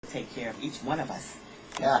take care of each one of us.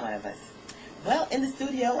 Each Yeah. one of us. Well, in the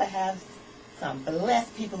studio, I have some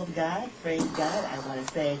blessed people of God. Praise God. I want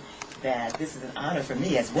to say that this is an honor for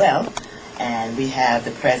me as well. And we have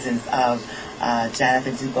the presence of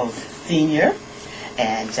Jonathan Dubose Sr.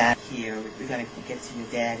 and John here. We're going to get to your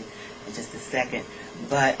dad in just a second.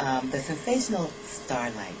 But the Sensational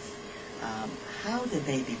Starlights, how did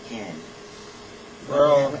they begin?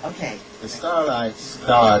 Well, okay. The Starlights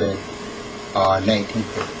started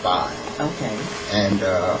 1955. Okay. And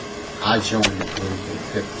I joined the group in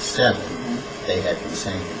 57. They had been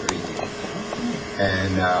singing 3 years.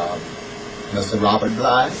 And Mr. Robert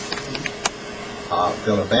Blythe,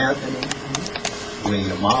 Philip Anthony,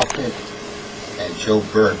 William Moffett, and Joe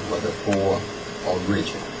Burke were the 4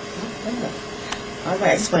 original. All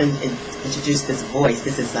right, I just want to introduce this voice.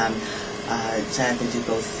 This is Jonathan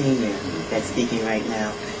Dubose Sr. that's speaking right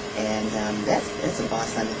now. And that's a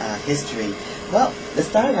Boston history. Well, the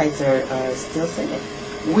Starlights are still singing.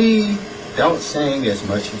 We don't sing as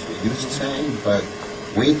much as we used to sing, but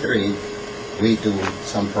we 3, we do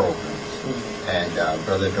some programs. And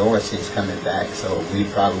Brother Dorsey's coming back, so we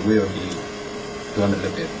probably will be doing a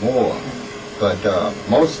little bit more. But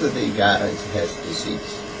most of the guys has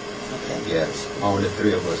deceased. Okay. Yes, only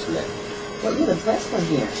 3 of us left. Well, you're the blessed one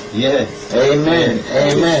here. Yes. Amen.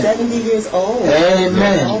 Amen. 70 years old.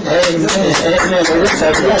 Amen. Oh, my Amen. goodness. Amen. Well, it's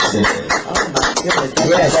a blessing. Oh, my goodness. That's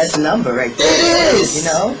Yes. that's a number right there. It is. You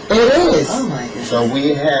know? It is. Oh, my goodness. So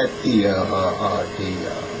we had the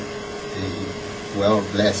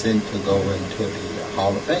blessing to go into the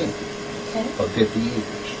Hall of Fame Okay. for 50 years.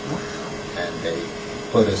 And they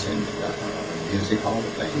put us in the Music Hall of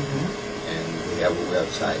Fame. And we have a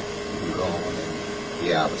website. You can go on and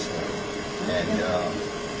be our stuff. And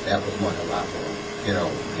that was one of our,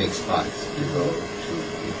 big spots to go to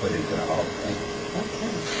be put into the Hall of Fame. Okay.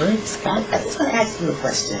 Great, Scott. I just want to ask you a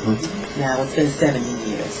question. Now, it's been 70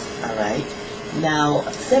 years, all right? Now,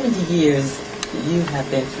 70 years, you have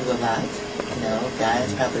been through a lot. God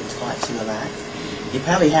has probably taught you a lot. You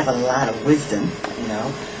probably have a lot of wisdom,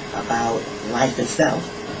 about life itself.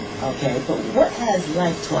 Okay, but what has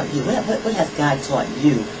life taught you? What has God taught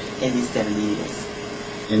you in these 70 years?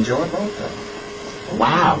 Enjoy both of them.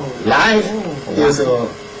 Wow. Life is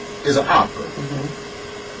an opera.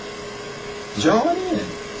 Join in.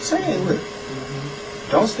 Sing with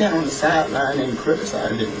it. Don't stand on the sideline and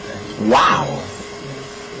criticize everything. wow.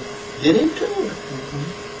 Get into it.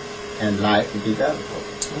 And life will be better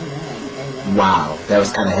for Wow. That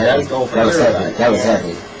was kind of heavy. That was That was heavy. everybody. That was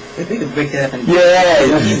heavy. If we could break that up in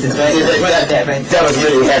Yeah. pieces, right? That was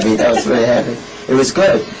really heavy. That was really heavy. It was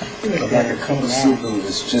good. Like a cup of soup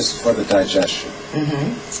is just for the digestion.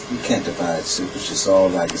 Mm-hmm. You can't divide soup. It's just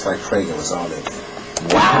all it's like Prego. It's all in.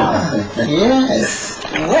 Wow. Yes.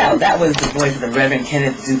 Well, that was the voice of the Reverend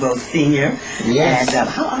Kenneth Dubose Sr. Yes. And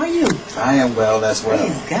how are you? I am well as well.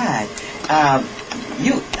 Praise God.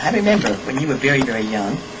 I remember when you were very, very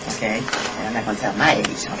young, okay? And I'm not going to tell my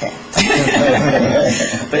age, okay?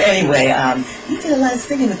 But anyway, you did a lot of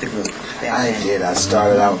singing with the group. I did. I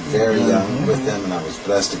started out very young with them, and I was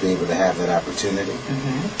blessed to be able to have that opportunity.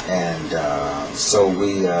 And so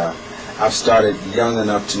I've started young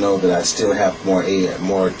enough to know that I still have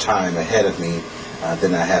more time ahead of me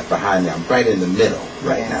than I have behind me. I'm right in the middle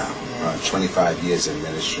right now. 25 years in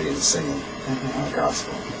ministry and singing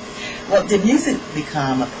gospel. Well, did music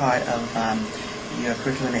become a part of your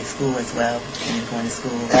curriculum at school as well, when you were going to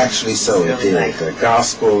school? Actually, so it did. The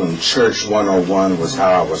gospel and church 101 was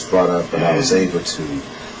how I was brought up, but I was able to,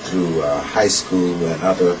 through high school and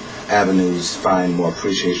other avenues, find more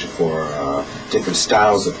appreciation for different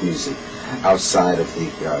styles of music outside of the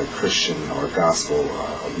Christian or gospel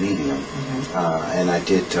medium. And I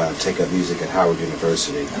did take up music at Howard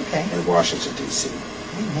University in Washington, D.C.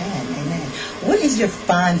 Amen, amen. What is your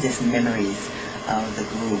fondest memories of the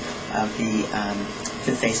group, of the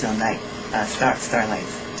Sensational Night,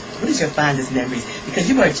 Starlights? What is your fondest memories? Because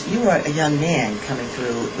you were a young man coming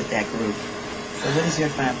through with that group. So what is your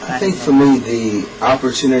fondest I think for me, the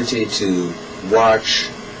opportunity to watch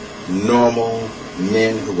normal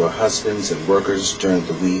men who were husbands and workers during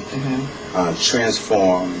the week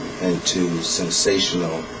transform into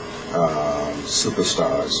sensational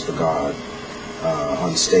superstars for God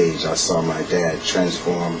on stage. I saw my dad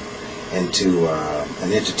transform into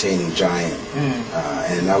an entertaining giant,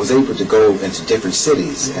 and I was able to go into different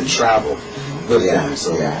cities and travel with them.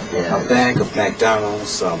 So a bag of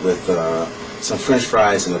McDonald's with some French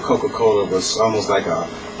fries and a Coca-Cola was almost like an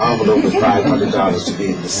envelope with $500 to be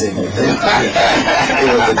able to sing with them.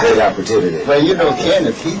 It was a great opportunity. Well,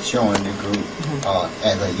 Kenneth, he joined the group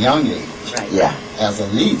at a young age, Yeah. as a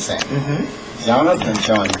lead singer. Jonathan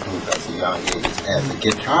joined the group at a young age as a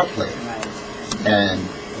guitar player. Right. And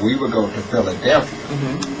we would go to Philadelphia,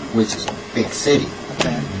 which is a big city.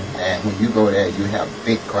 Okay. And when you go there, you have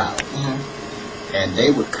big crowds. And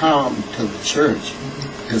they would come to the church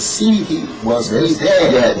to see was he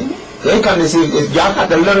there. Yeah. They come to see if y'all got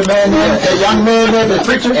the little man there, the young man there, the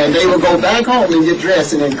preacher. And they would go back home and get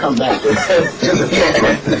dressed and then come back.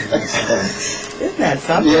 Isn't that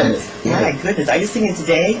something? Yes. My goodness. Are you singing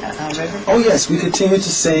today, Reverend? Oh yes, we continue to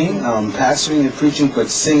sing, pastoring and preaching, but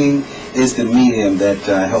singing is the medium that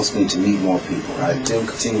helps me to meet more people. I do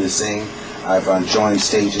continue to sing. I've joined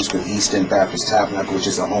stages with Easton Baptist Tabernacle, which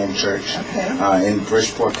is a home church in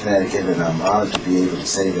Bridgeport, Connecticut, and I'm honored to be able to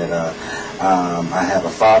say that I have a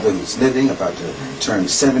father who's living, about to turn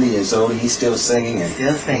 70 years old. He's still singing, and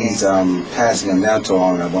Still singing. he's passing a mantle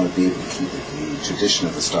on, and I want to be able to keep the tradition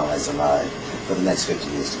of the Stars alive for the next 50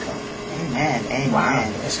 years to come. Amen. Amen.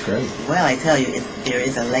 Wow, that's great. Well, I tell you, there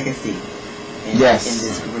is a legacy in Yes.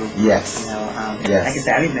 this group. Yes. You know, Yes. like I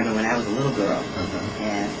said, I remember when I was a little girl,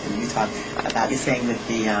 and you talked about you sang with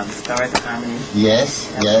the Stars of Harmony, Yes,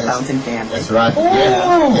 yes. Fountain Family. That's right.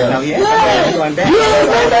 Oh, Yeah. yes. Yeah. Going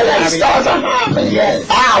back. Stars of Harmony. Yes.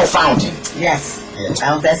 Al Fountain. Yes. Yes.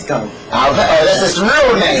 Alvesco. Oh, that's his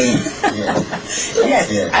real name. Yes.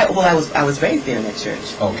 Yes. Yeah. I was raised there in that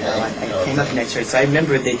church. Okay. You know, I came up in that church, so I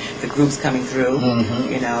remember the groups coming through.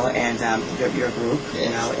 You know, and your group. You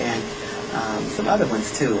Yes. know, and some other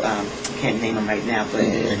ones too. Can't name them right now, but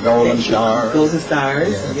The Golden Stars. Golden Stars.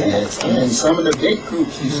 Yes, yes. And some of the big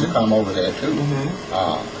groups used to come over there too.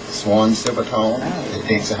 Swan Silvertone, the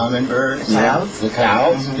Dixie Hummingbirds, The Clouds. the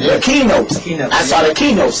Clouds. The Yes. keynotes. Keynotes, I saw the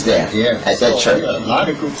keynotes there Yeah. at that church. Yeah, a lot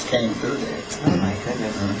of groups came through there. Oh my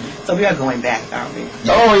goodness. So we are going back, aren't we?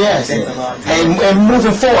 Oh, yes. That's a long time. And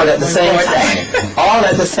moving forward at the Moving same forward. time. All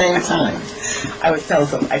at the same time. I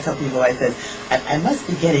tell people, I said, I must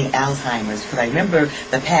be getting Alzheimer's because I remember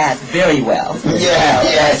the past very well. Yeah,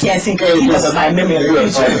 yes. I can't seem to keep up with my memory of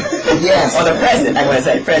the future. Yes. Or the present, I want to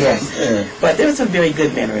say present. Yes. Yeah. But there were some very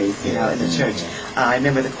good memories, you know, in the church. I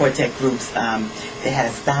remember the quartet groups, they had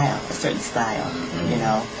a style, a certain style, you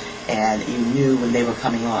know, and you knew when they were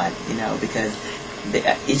coming on, you know, because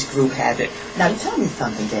each group had it. Now, tell me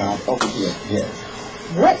something, Dad, over here. Yes.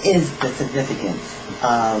 What is the significance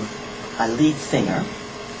of a lead singer,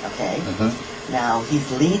 okay? Now, he's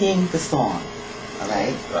leading the song, all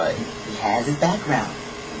right? Right. He has his background,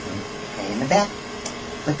 okay, in the back.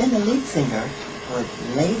 But then the lead singer would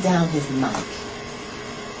lay down his mic,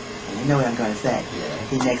 and you know what I'm going to say. Yeah.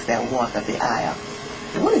 He makes that walk up the aisle.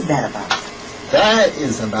 What is that about? That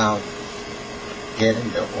is about getting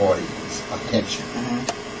the audience attention.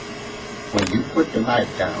 When you put the mic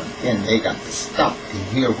down, then they got to stop to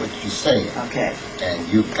hear what you say, Okay. and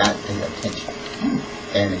you got their attention.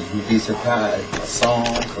 And you'd be surprised, a song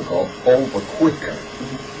could go over quicker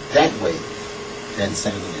that way than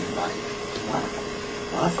singing in the mic. Wow.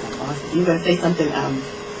 Awesome, awesome. You going to say something,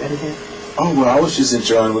 Reverend? Oh, well, I was just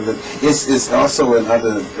enjoying with it. It's also in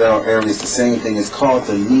other areas the same thing. It's called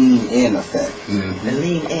the lean-in effect, The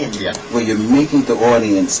lean in. Yeah. where you're making the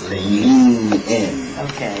audience lean in,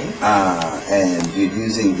 Okay. and you're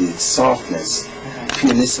using the softness,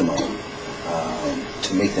 pianissimo,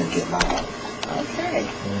 to make them get loud. Okay.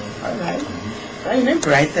 All right. I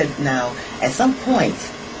remember I said, now, at some point,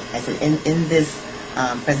 I said, in this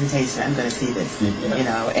presentation, I'm going to see this, Yeah. you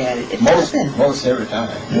know, and it Most happened. every time.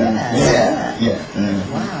 Yeah.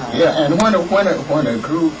 Yeah. Wow. Yeah, and when a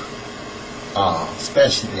group,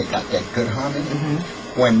 especially they got that good harmony,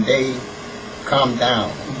 when they come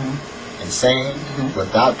down and sing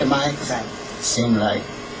without the mics, Right. seem like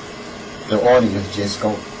the audience just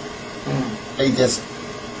go, they just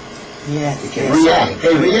Yes. can react.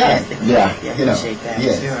 They react. Yeah. Yeah, You know, appreciate that.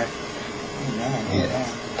 yes. Sure. Amen. Yeah. Amen.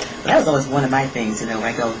 That was always one of my things, you know,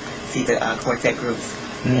 when I go see the quartet groups.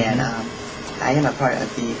 And I am a part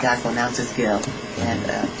of the Gospel Announcers Guild.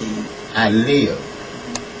 And I live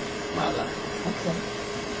my life. okay.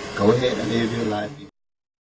 Go ahead and live your life.